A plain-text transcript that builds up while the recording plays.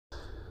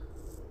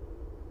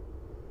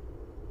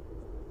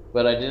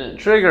But I didn't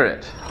trigger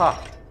it. Huh.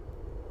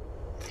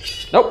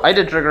 Nope, I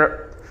did trigger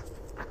it.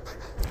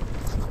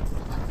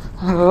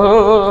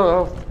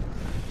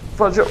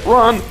 Fudge it,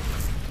 run!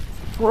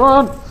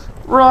 Run!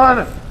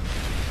 Run!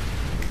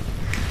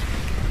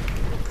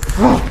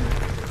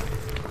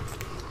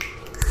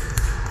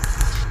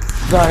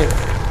 Died.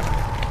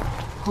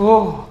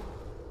 Oh,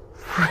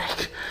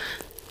 freak.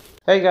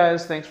 Hey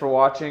guys, thanks for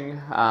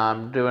watching.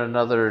 I'm doing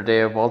another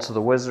day of Waltz of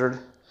the Wizard.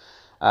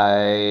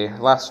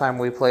 Last time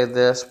we played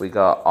this, we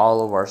got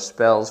all of our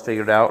spells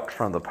figured out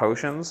from the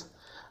potions.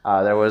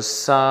 There was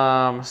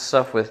some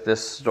stuff with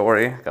this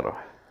story. Gotta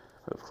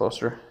move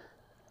closer.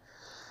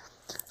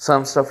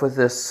 Some stuff with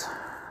this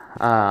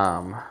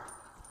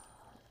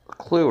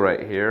clue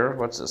right here.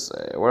 What's this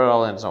say? Where it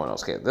all ends, no one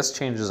knows. Okay, this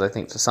changes, I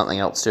think, to something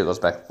else too. It goes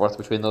back and forth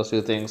between those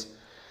two things.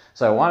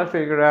 So I want to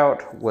figure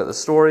out what the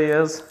story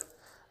is.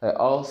 I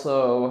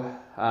also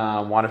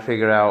want to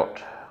figure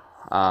out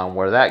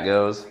where that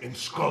goes. In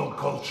skull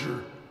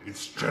culture,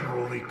 it's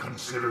generally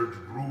considered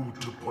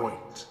rude to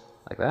point.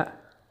 Like that?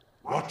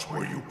 Watch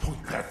where you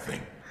point that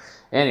thing.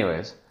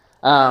 Anyways,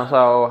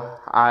 so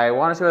I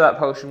want to see where that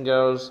potion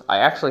goes. I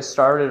actually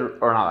started,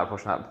 or not that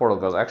potion, that portal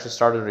goes. I actually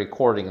started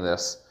recording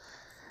this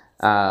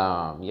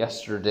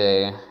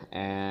yesterday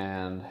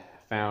and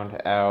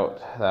found out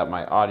that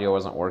my audio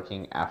wasn't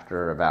working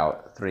after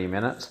about 3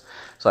 minutes.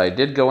 So I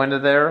did go into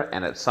there,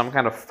 and it's some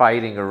kind of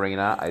fighting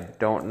arena. I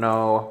don't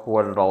know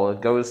what it all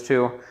goes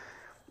to,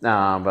 but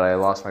I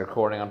lost my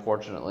recording,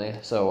 unfortunately.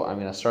 So I'm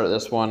going to start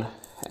this one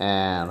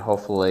and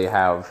hopefully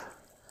have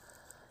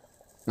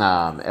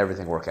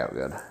everything work out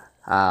good.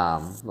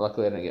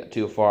 Luckily I didn't get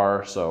too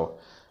far, so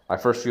my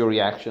first few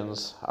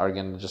reactions are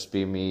going to just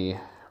be me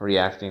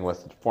reacting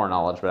with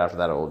foreknowledge, but after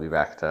that it will be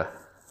back to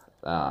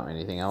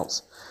anything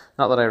else.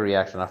 Not that I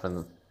react enough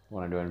when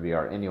I'm doing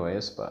VR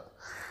anyways, but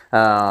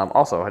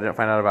also I didn't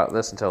find out about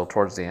this until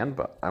towards the end,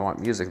 but I want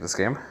music this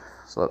game,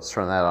 so let's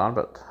turn that on.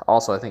 But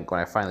also I think when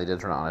I finally did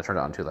turn it on, I turned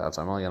it on too loud,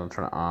 so I'm only going to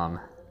turn it on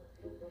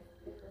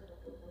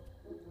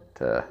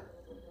to,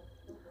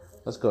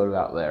 let's go to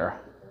about there.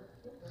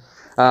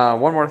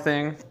 One more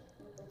thing.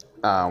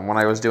 When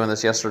I was doing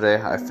this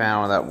yesterday, I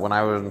found that when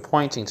I was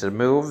pointing to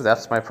move,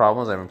 that's my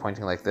problem, is I've been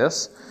pointing like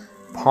this,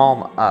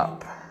 palm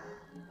up,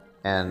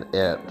 and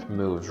it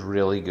moves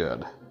really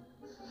good.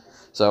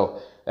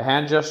 So the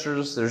hand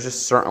gestures, there's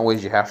just certain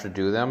ways you have to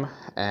do them,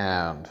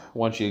 and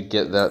once you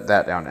get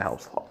that down, it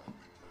helps a lot.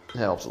 It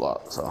helps a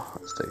lot. So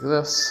let's take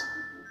this.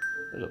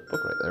 There's a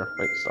book right there.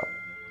 Wait, stop.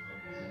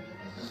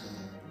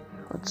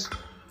 What's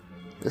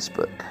this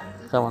book?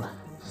 Come on.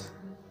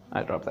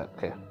 I dropped that.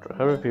 Okay.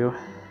 Grab you.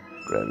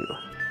 Grab you.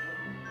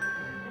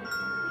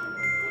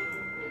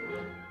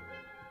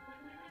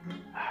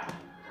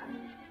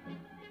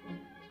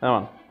 Come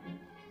on.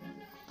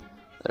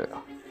 There we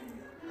go.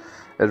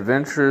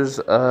 Adventures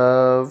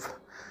of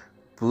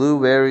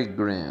Blueberry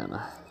Grin.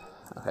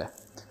 Okay.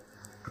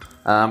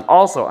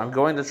 Also, I'm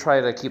going to try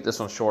to keep this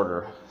one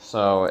shorter.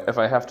 So if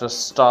I have to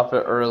stop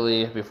it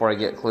early before I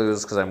get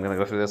clues, because I'm going to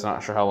go through this, I'm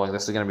not sure how long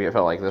this is going to be. It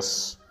felt like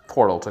this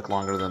portal took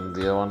longer than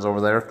the other ones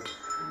over there.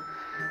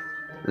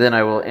 Then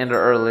I will end it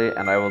early,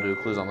 and I will do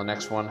clues on the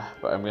next one.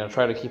 But I'm going to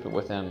try to keep it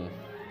within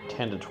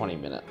 10 to 20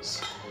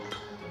 minutes.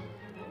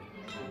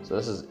 So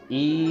this is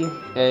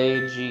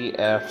EAGFC.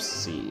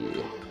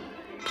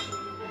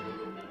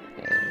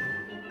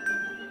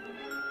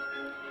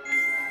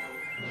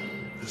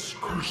 This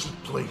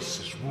cursed place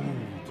is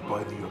ruled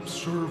by the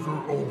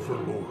Observer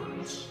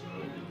Overlords.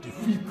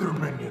 Defeat their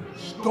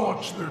minions,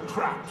 dodge their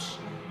traps,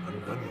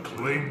 and then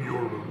claim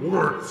your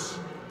rewards.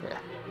 Yeah.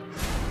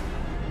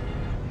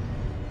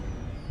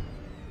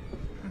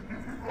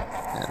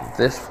 And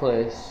this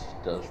place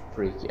does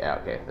freak you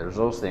out. Okay, there's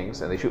those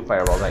things, and they shoot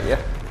fireballs at you.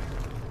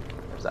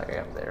 There's that guy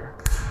up there.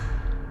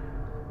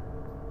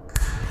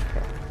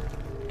 Okay.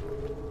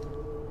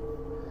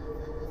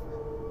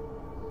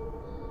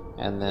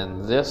 And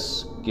then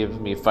this gives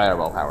me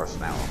fireball powers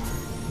now.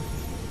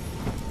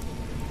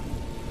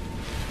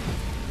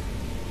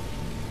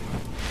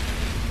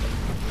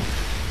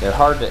 They're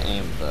hard to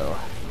aim, though.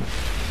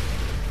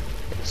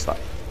 Okay, stop.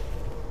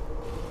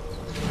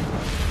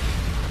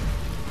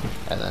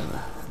 And then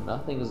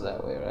nothing's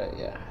that way, right?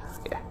 Yeah.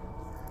 Okay.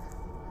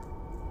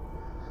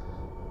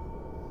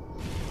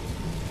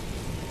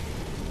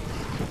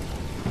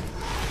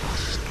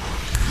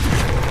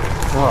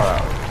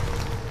 Alright.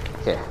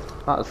 Okay.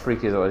 Not as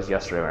freaky as it was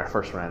yesterday when I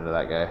first ran into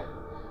that guy.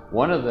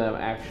 One of them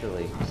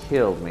actually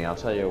killed me. I'll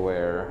tell you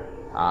where.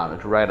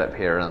 It's right up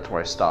here, and that's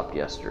where I stopped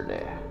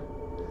yesterday.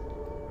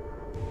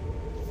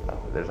 Oh,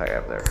 there's that guy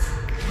up there.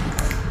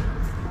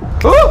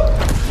 Oh!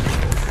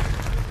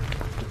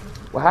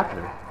 What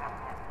happened to me?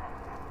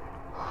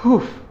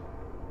 Whew.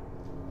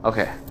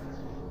 Okay.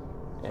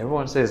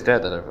 Everyone says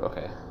dead that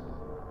okay.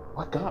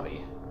 What got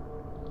me?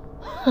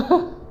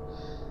 Okay.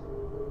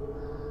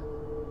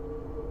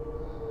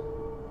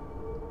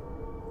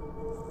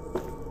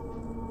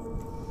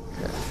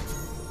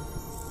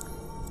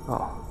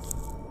 Oh.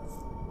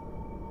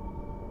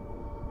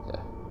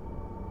 Okay.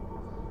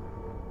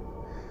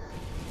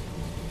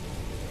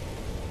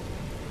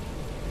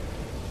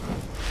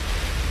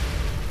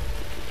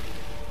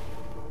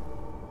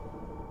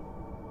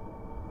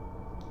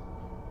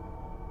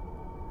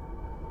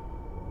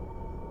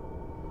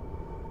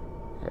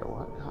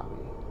 got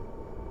me?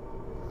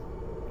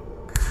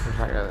 There's that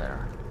guy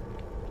there.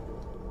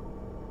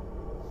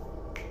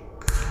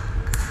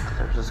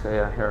 There's this guy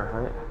down here,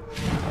 right?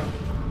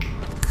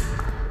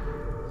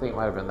 I think it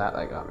might have been that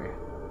got me.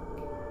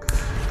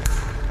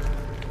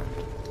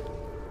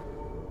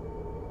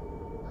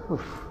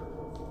 Whew.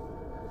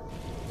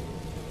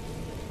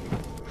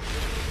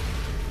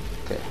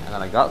 Okay, and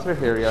then I got through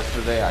here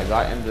yesterday, I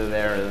got into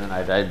there, and then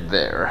I died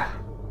there.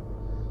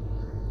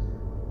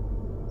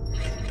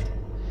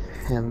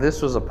 And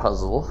this was a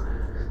puzzle.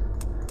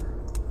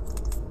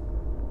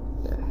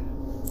 Okay.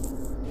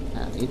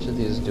 And each of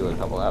these do a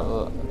couple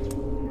of...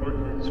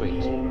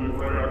 Sweet.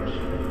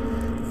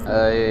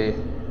 I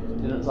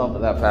didn't solve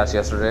it that fast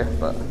yesterday,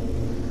 but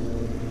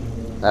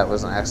that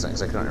was an accident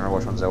because I couldn't remember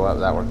which ones I was.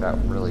 That worked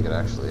out really good,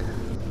 actually.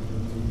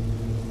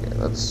 Okay,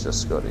 let's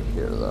just go to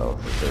here, though.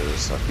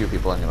 There's a few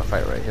people I'm going to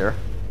fight right here.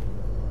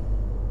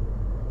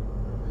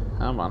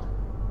 Come on.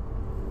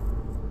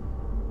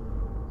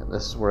 And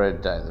this is where I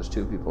died. There's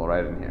two people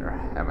right in here.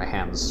 And my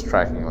hands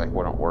tracking like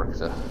wouldn't work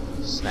to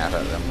snap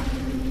at them.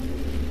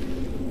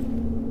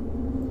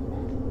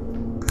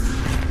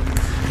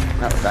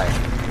 No, die.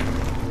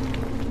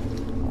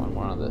 One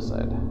more on this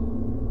side.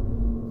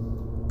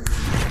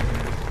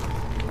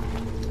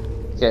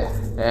 Okay,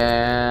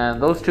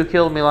 and those two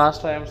killed me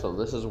last time, so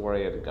this is where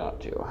I had got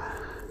to.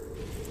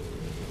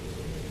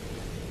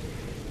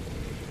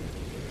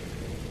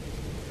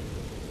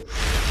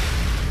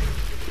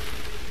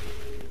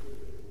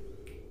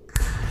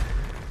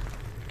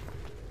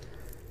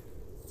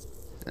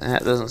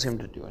 That doesn't seem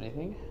to do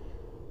anything.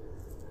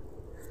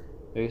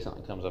 Maybe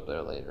something comes up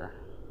there later.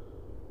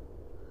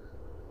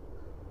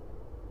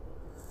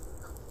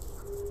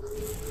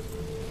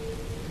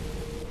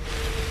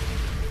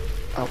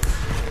 Oh.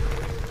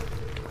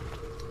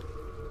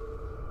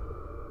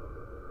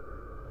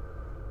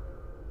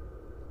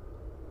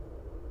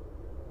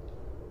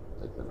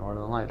 Like the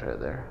northern lights right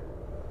there.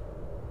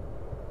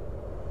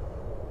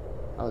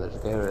 Oh, there's a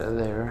guy right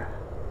there.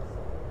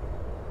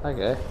 Hi,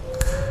 guy.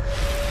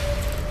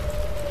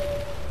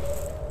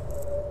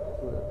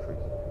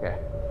 Okay.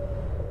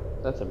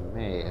 That's a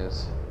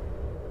maze.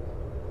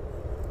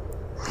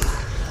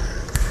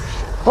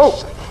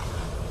 Oh!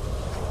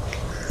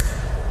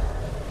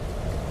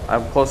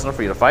 I'm close enough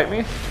for you to fight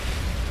me?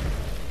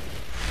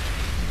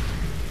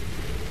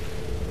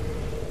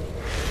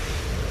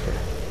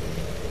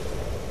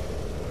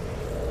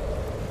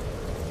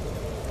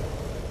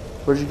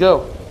 Where'd you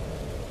go?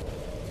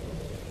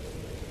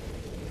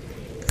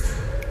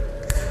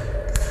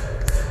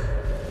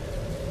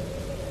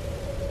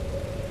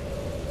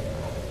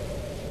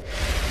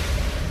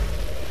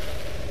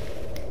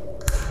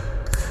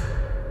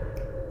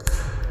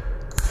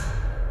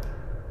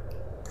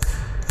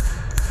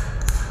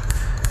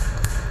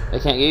 I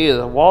can't get you,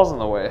 the wall's in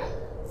the way.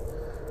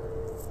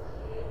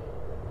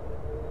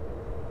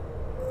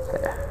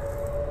 Okay.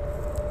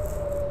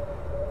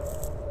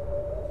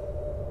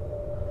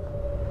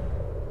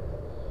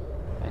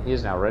 And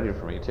he's now ready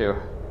for me too.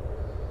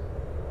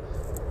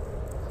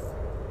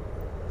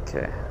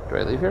 Okay, do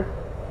I leave here?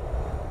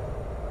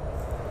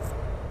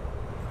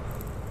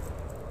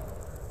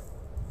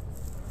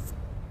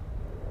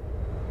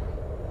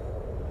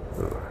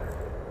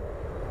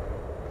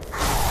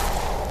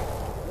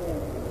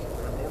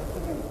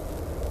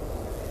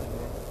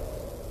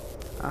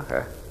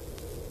 Okay.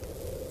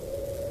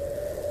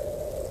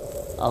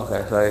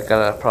 Okay, so I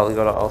gotta probably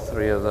go to all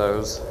three of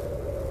those.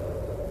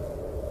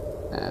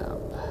 And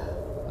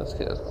let's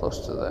get as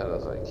close to that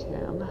as I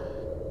can.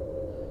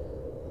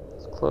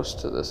 As close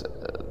to this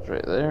edge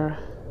right there.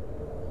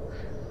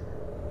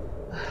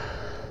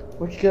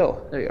 Where'd you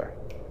go? There you are.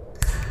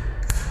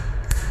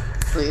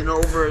 Lean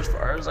over as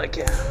far as I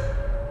can.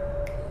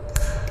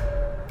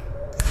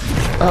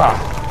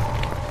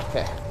 Ah!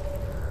 Okay.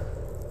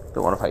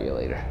 Don't want to fight you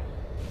later.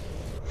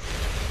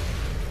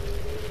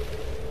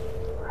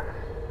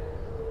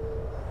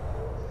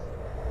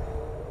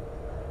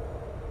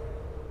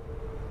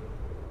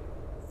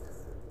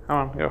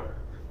 Come on, go.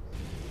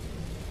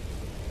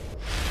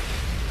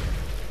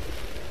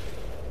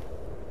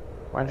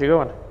 Why aren't you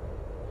going?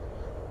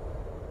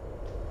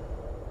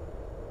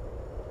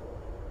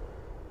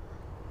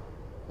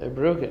 I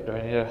broke it. Do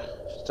I need to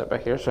step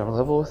back here so I'm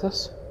level with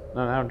this?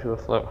 No, now I'm too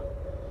afloat.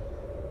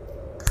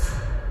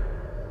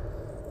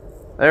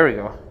 There we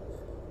go.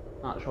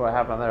 Not sure what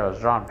happened there. I was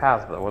drawing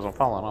paths, but I wasn't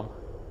following them.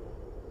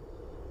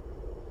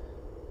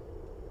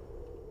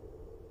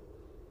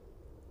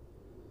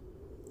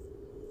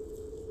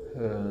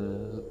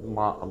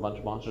 A bunch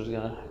of monsters are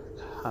gonna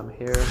come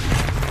here.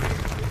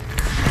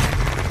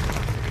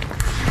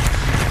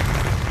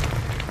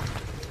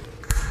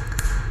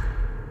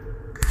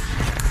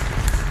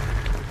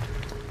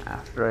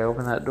 After I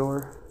open that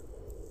door.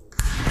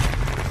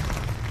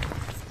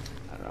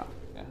 I don't know.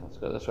 Yeah, let's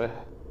go this way.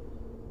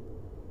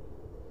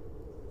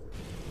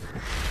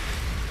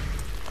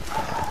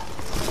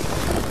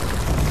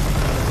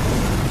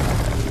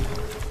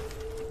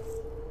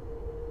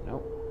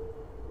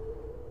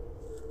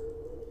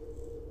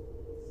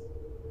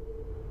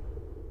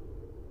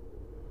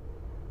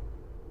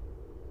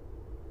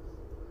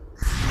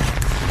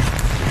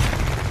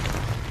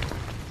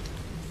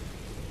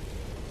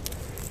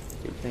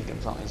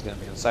 something's gonna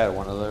be inside of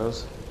one of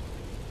those.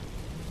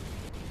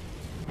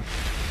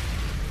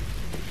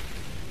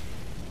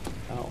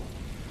 Oh.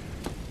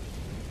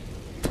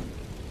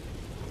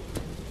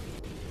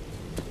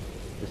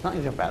 Did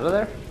something jump out of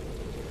there?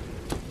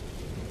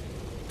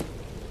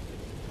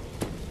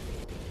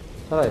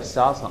 I thought I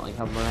saw something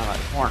come around that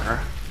corner.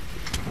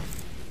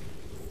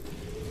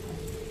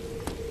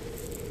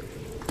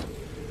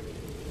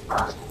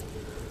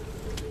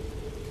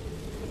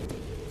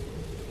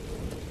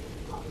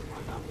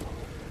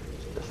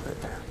 Just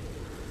right there.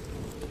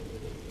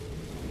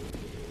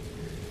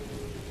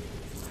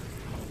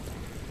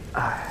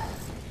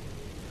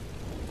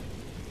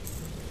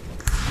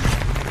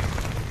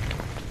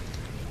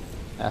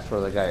 That's where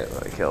the guy is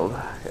that I killed.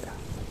 Okay.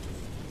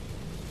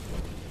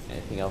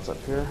 Anything else up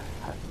here?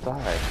 I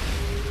thought I...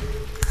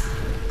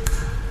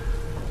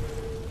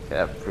 Okay,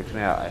 that freaked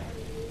me out. I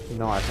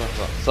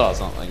saw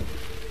something.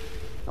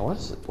 Now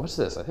what's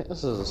this? I think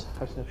this is...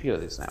 I've seen a few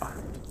of these now.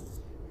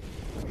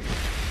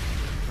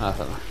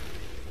 Nothing.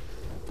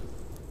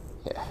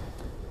 Yeah.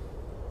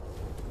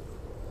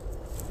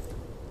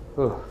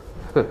 Ooh.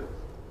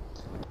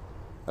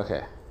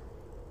 Okay.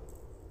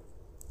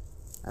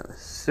 I'm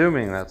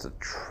assuming that's a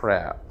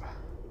trap.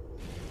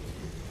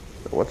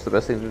 So what's the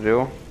best thing to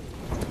do?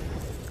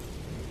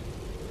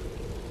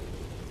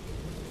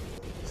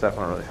 Step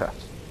on it really fast.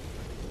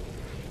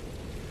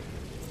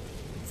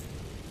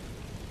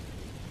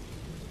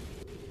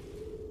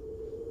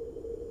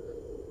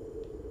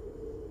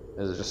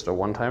 Is it just a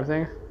one-time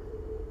thing?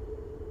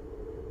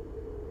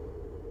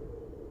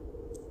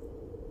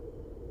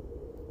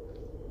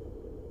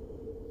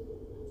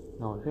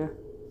 No one's here.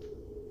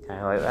 Can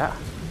I light that?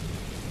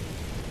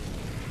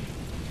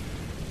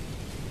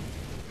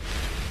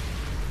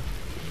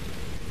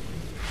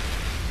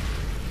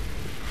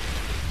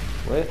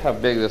 Wait, how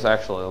big this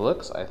actually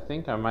looks. I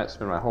think I might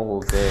spend my whole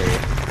day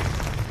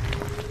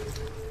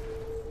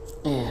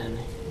in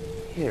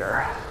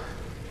here.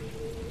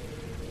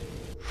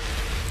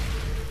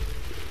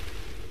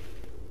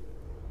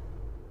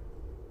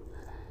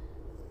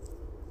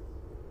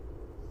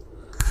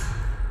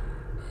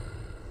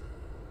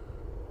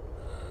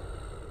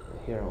 I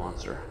hear a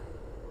monster.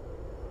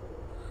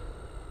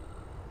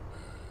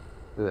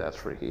 Ooh, that's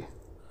freaky.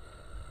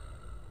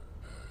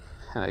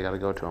 And I gotta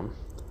go to him.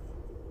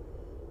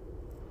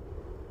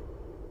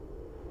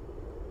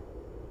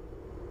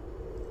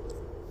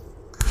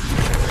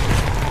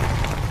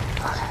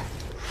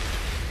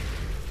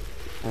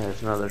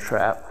 There's another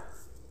trap.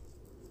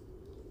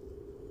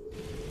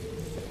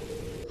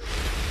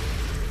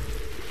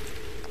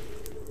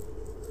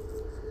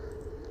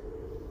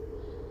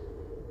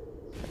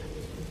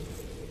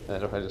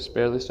 And if I just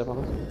barely step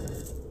on it?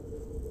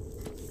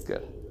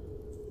 Good.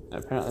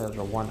 And apparently those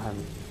are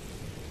one-time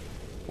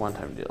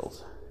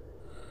deals.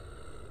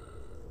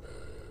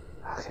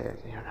 Okay, I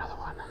can hear another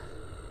one.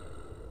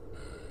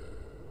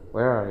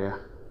 Where are you?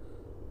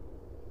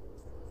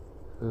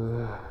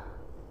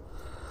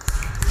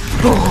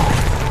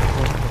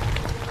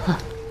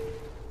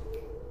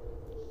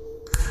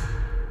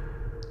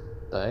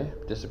 Die?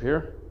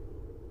 Disappear?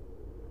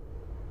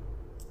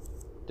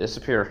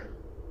 Disappear.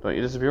 Don't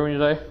you disappear when you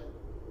die?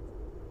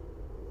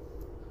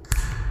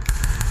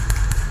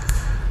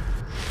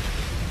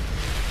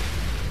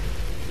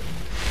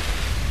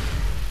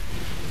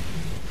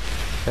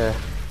 Okay.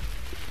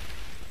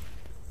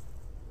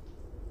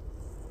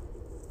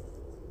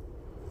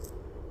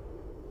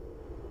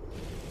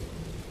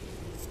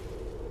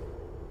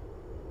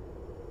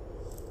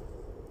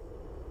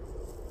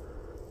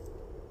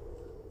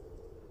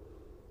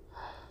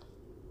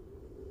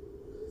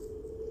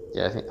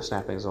 Yeah, I think the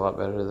snapping is a lot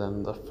better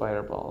than the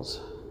fireballs.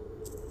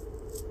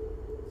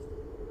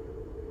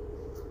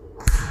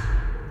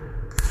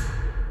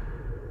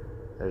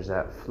 There's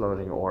that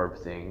floating orb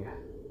thing.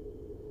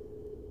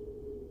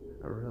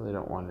 I really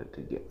don't want it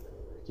to get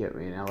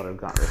me now that I've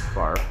gotten this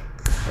far.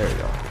 There we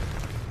go.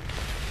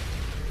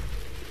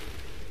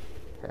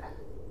 Okay.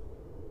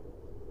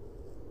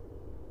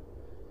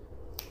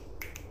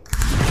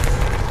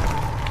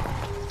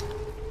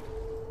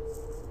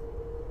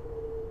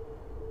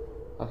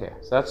 Okay,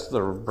 so that's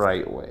the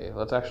right way.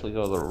 Let's actually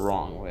go the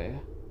wrong way.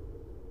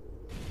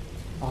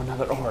 Oh,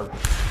 another orb.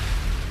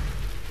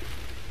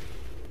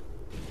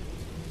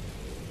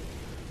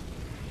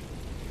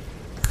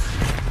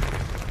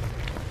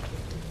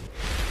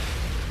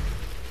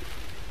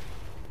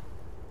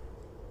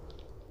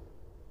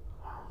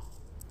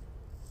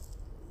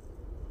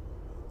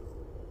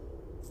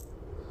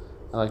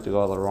 I like to go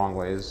all the wrong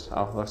ways.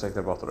 Oh, looks like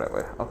they're both the right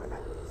way. Okay.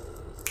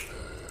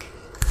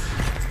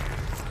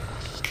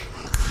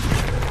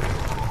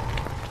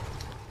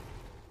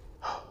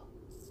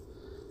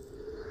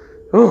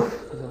 Ooh.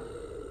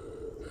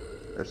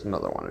 There's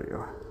another one of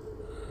you.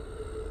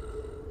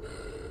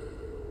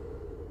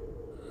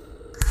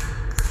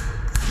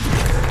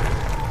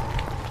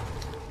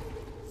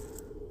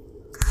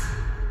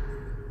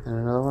 And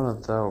another one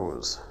of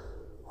those.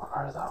 What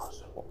are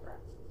those for?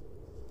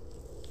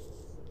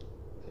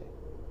 Okay.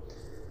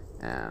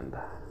 And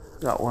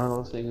got one of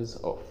those things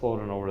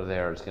floating over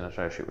there. It's gonna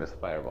try to shoot with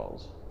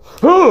fireballs.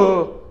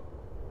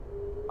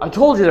 I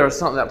told you there was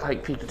something that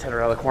pike peeked its head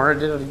around the corner. It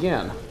did it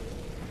again.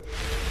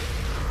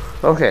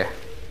 Okay.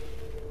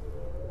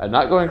 I'm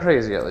not going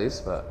crazy at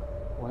least, but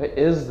what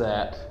is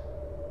that?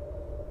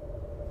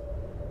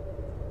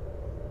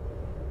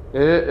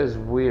 It is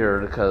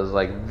weird because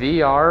like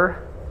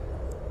VR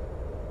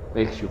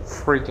makes you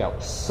freak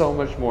out so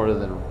much more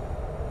than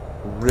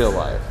real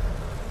life.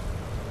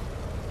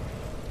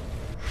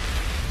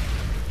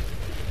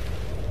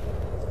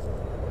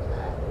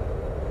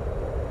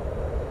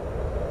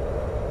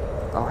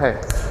 Oh hey,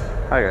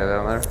 hi guy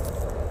down there.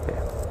 Okay,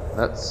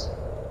 that's.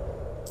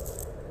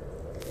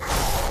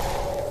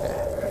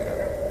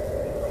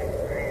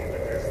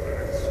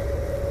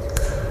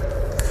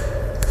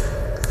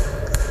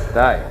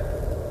 Die.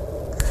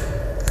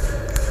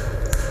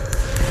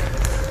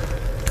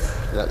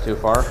 Is that too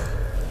far?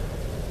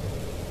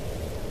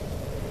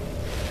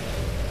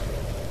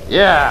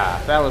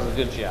 Yeah, that was a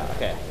good shot.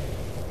 Okay.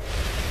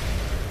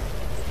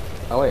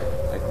 Oh wait,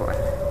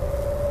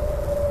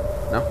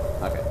 no?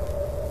 Okay.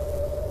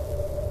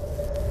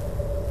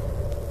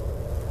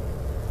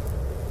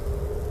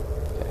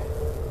 Okay.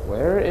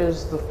 Where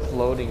is the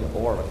floating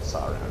orb I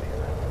saw around here?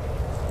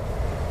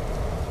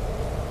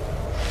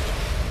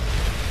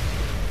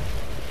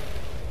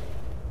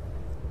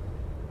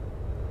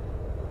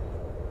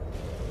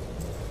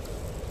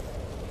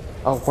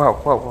 Oh, whoa,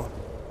 whoa, whoa.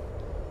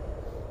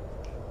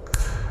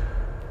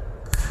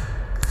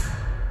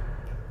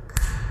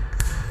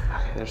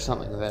 Okay, there's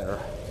something there.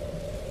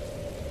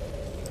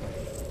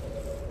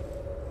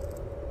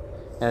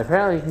 And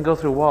apparently you can go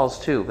through walls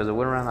too, because it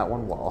went around that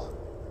one wall.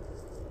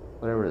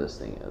 Whatever this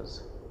thing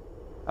is.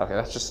 Okay,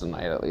 that's just a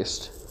night at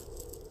least.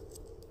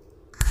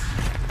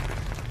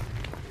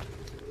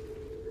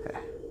 Okay.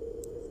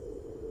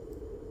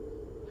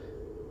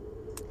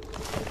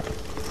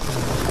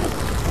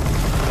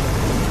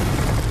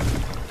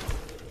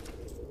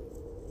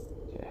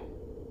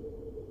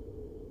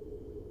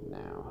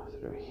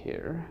 Through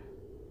here.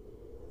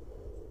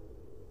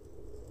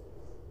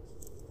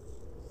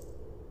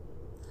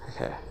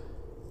 Okay.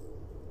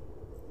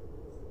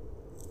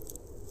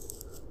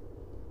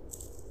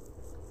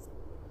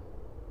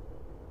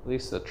 At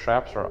least the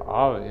traps are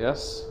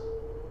obvious.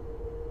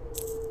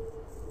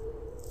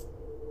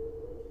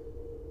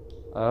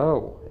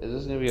 Oh, is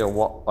this gonna be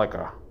like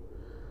a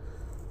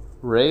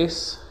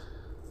race?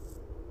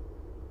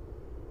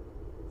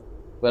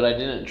 But I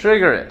didn't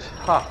trigger it.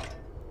 Ha. Huh.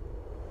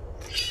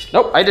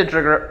 Nope, I did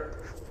trigger it.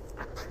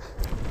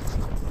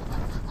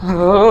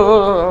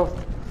 Oh,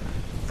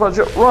 fudge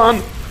it,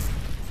 run!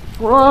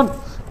 Run!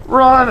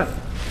 Run!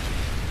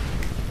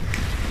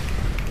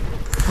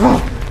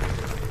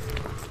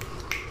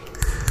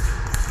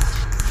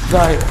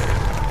 Die.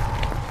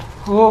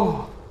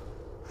 Oh,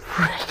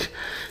 frick.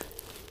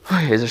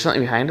 Okay, is there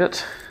something behind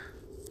it?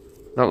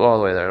 Don't go all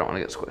the way there, I don't want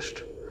to get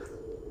squished.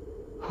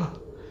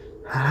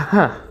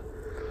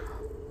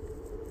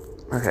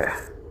 Okay.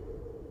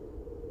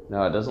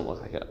 No, it doesn't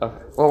look like it.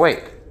 Okay. Well,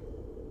 wait.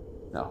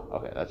 No.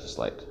 Okay, that's just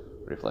light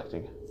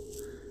reflecting.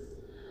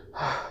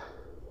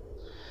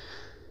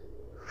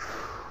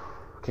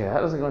 Okay, that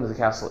doesn't go into the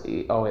castle.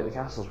 Oh wait, the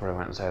castle's where I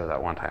went inside of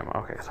that one time.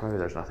 Okay, so maybe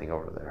there's nothing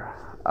over there.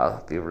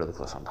 I'll be really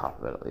close on top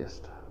of it at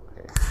least.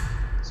 Okay.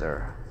 Is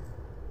there?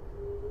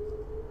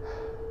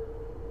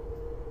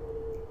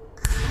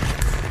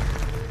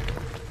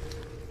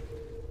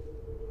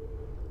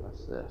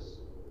 What's this?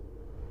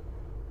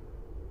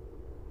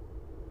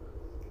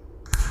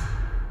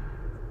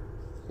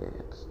 Okay,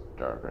 it's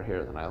darker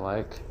here than I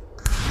like.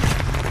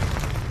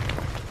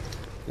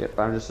 Yep,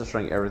 I'm just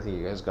destroying everything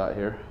you guys got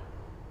here.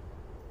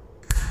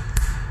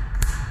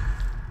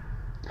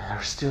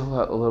 There's still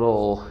that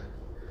little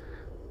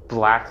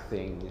black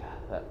thing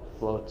that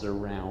floats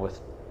around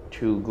with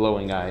two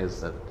glowing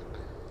eyes that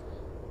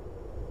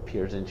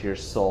peers into your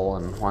soul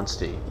and wants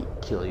to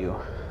kill you.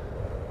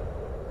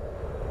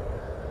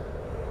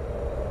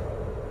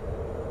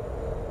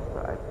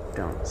 But I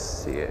don't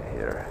see it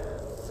here.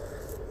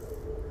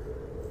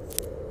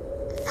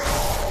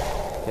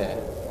 Okay.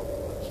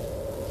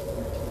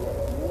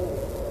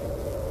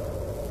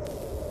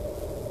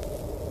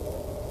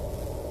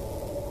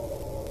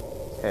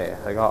 Okay,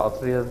 I got all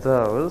three of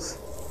those.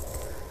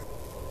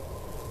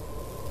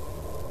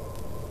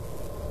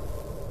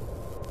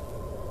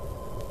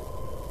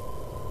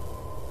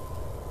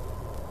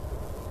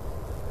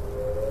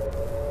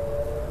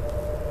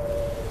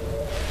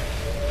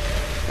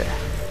 Okay.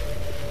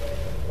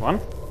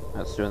 One.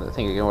 That's doing the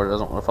thing again where it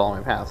doesn't want to follow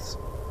my paths.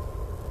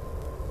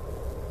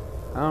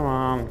 Come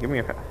on, give me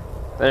a path.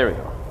 There we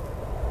go.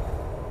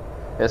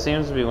 It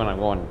seems to be when I'm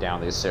going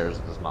down these stairs,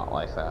 it does not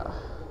like that.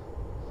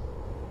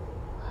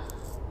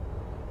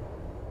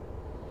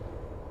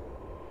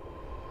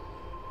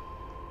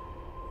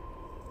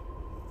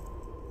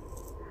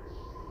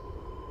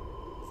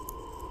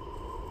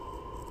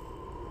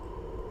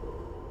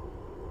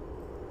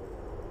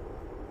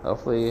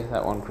 Hopefully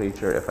that one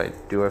creature, if I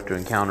do have to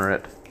encounter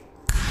it,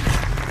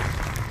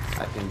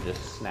 I can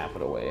just snap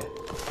it away.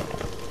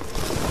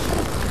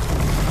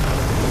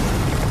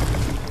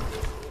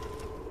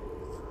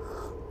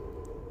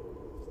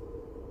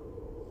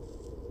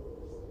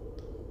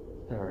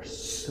 are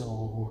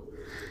so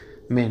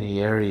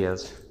many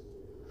areas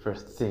for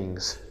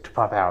things to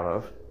pop out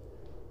of.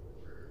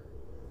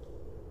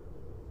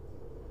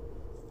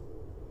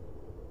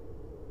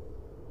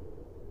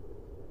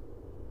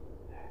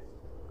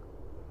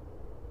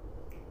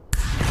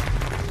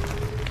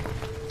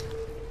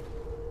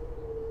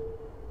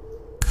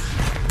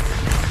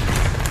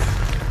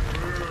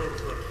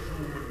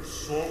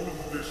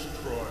 Solve this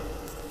trial.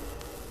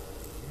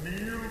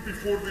 Kneel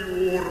before the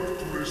orb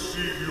to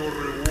receive your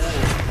reward.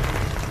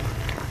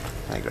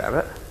 Can I grab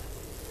it?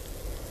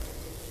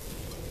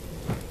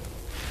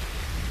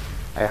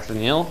 I have to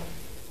kneel?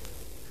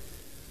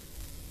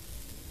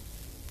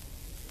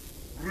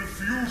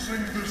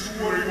 Refusing this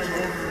great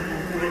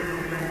honor, you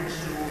means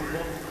you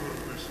conquer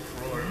this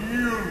trial.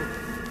 Kneel,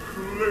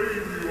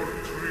 claim your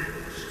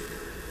dreams.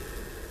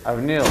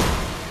 I've kneeled.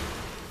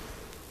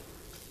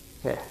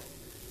 Okay.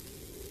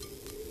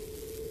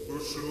 The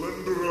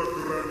Slenderer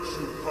grants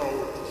you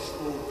power to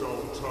slow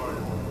down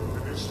time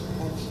and is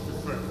most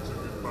effective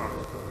in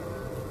battle.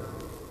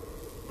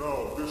 Now,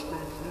 this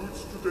concludes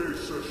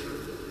today's session.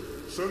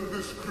 Send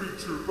this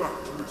creature back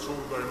to its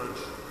own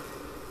dimension.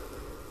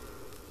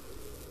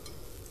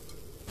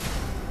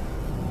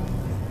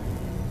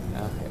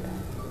 Okay.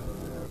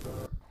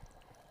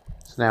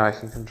 So now I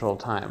can control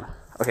time.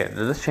 Okay, did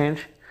this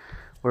change?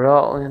 Where it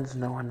all ends,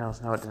 no one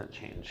knows. No, it didn't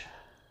change.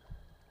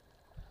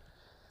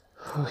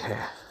 Okay,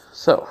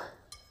 so.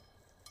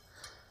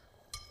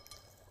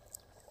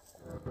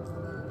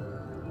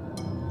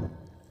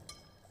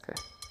 Okay.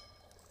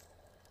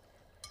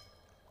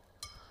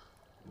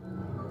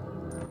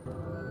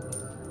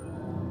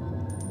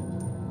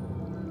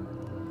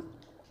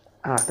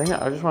 I think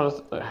I just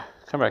want to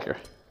come back here.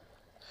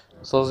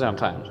 Slows down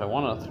time, so I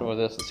want to throw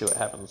this and see what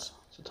happens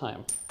to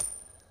time.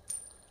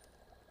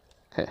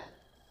 Okay.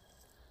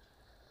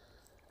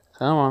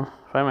 Come on,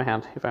 find my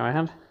hand. You find my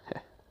hand?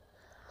 Okay.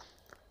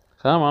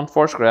 Come on,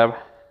 force grab.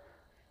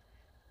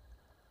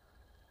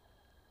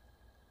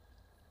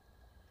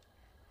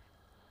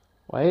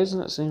 Why isn't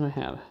it seeing my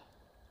hand?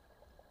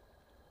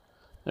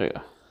 There you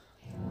go.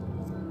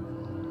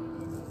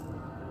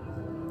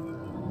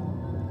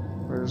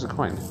 Where's the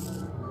coin?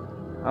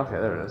 Okay,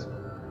 there it is.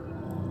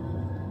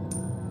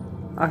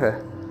 Okay,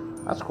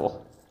 that's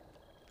cool.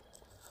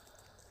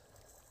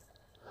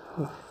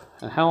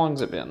 And how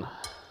long's it been?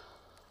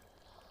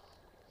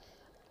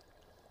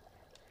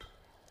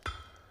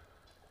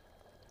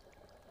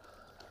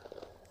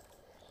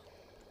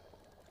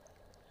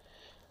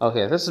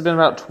 Okay, this has been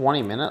about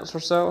 20 minutes or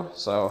so.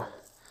 So,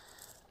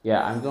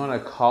 yeah, I'm going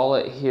to call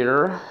it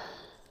here.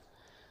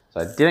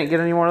 So I didn't get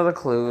any more of the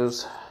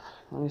clues.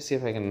 Let me see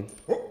if I can...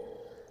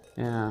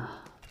 Yeah.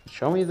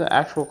 Show me the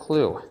actual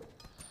clue.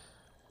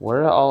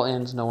 Where it all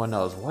ends, no one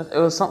knows. What? It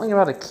was something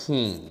about a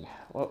king.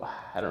 Well,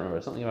 I don't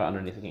remember. Something about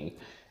underneath the king.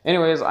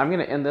 Anyways, I'm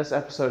going to end this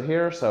episode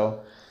here. So,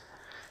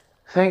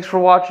 thanks for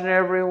watching,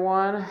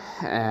 everyone.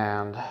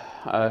 And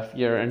if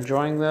you're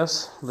enjoying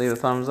this, leave a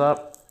thumbs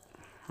up.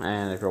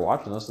 And if you're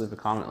watching this, leave a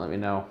comment. Let me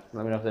know.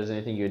 Let me know if there's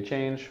anything you would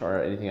change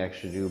or anything I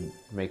should do to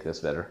make this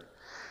better.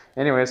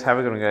 Anyways, have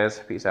a good one, guys.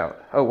 Peace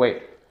out. Oh,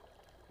 wait.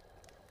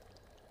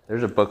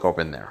 There's a book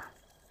open there.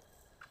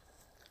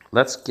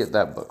 Let's get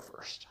that book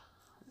first.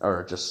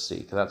 Or just see,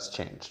 because that's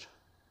changed.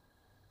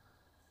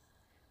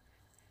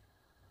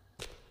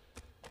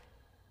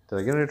 Did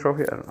I get a new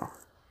trophy? I don't know.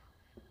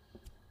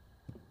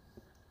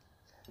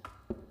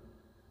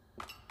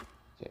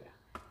 Okay.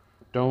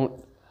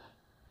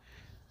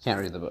 Can't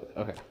read the book.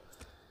 Okay.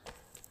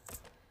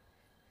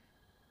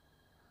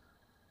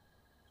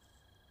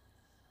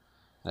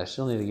 I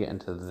still need to get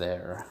into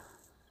there.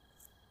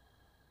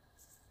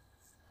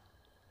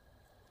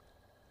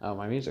 Oh,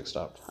 my music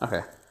stopped.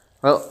 Okay.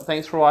 Well,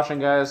 thanks for watching,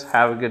 guys.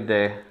 Have a good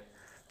day.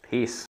 Peace.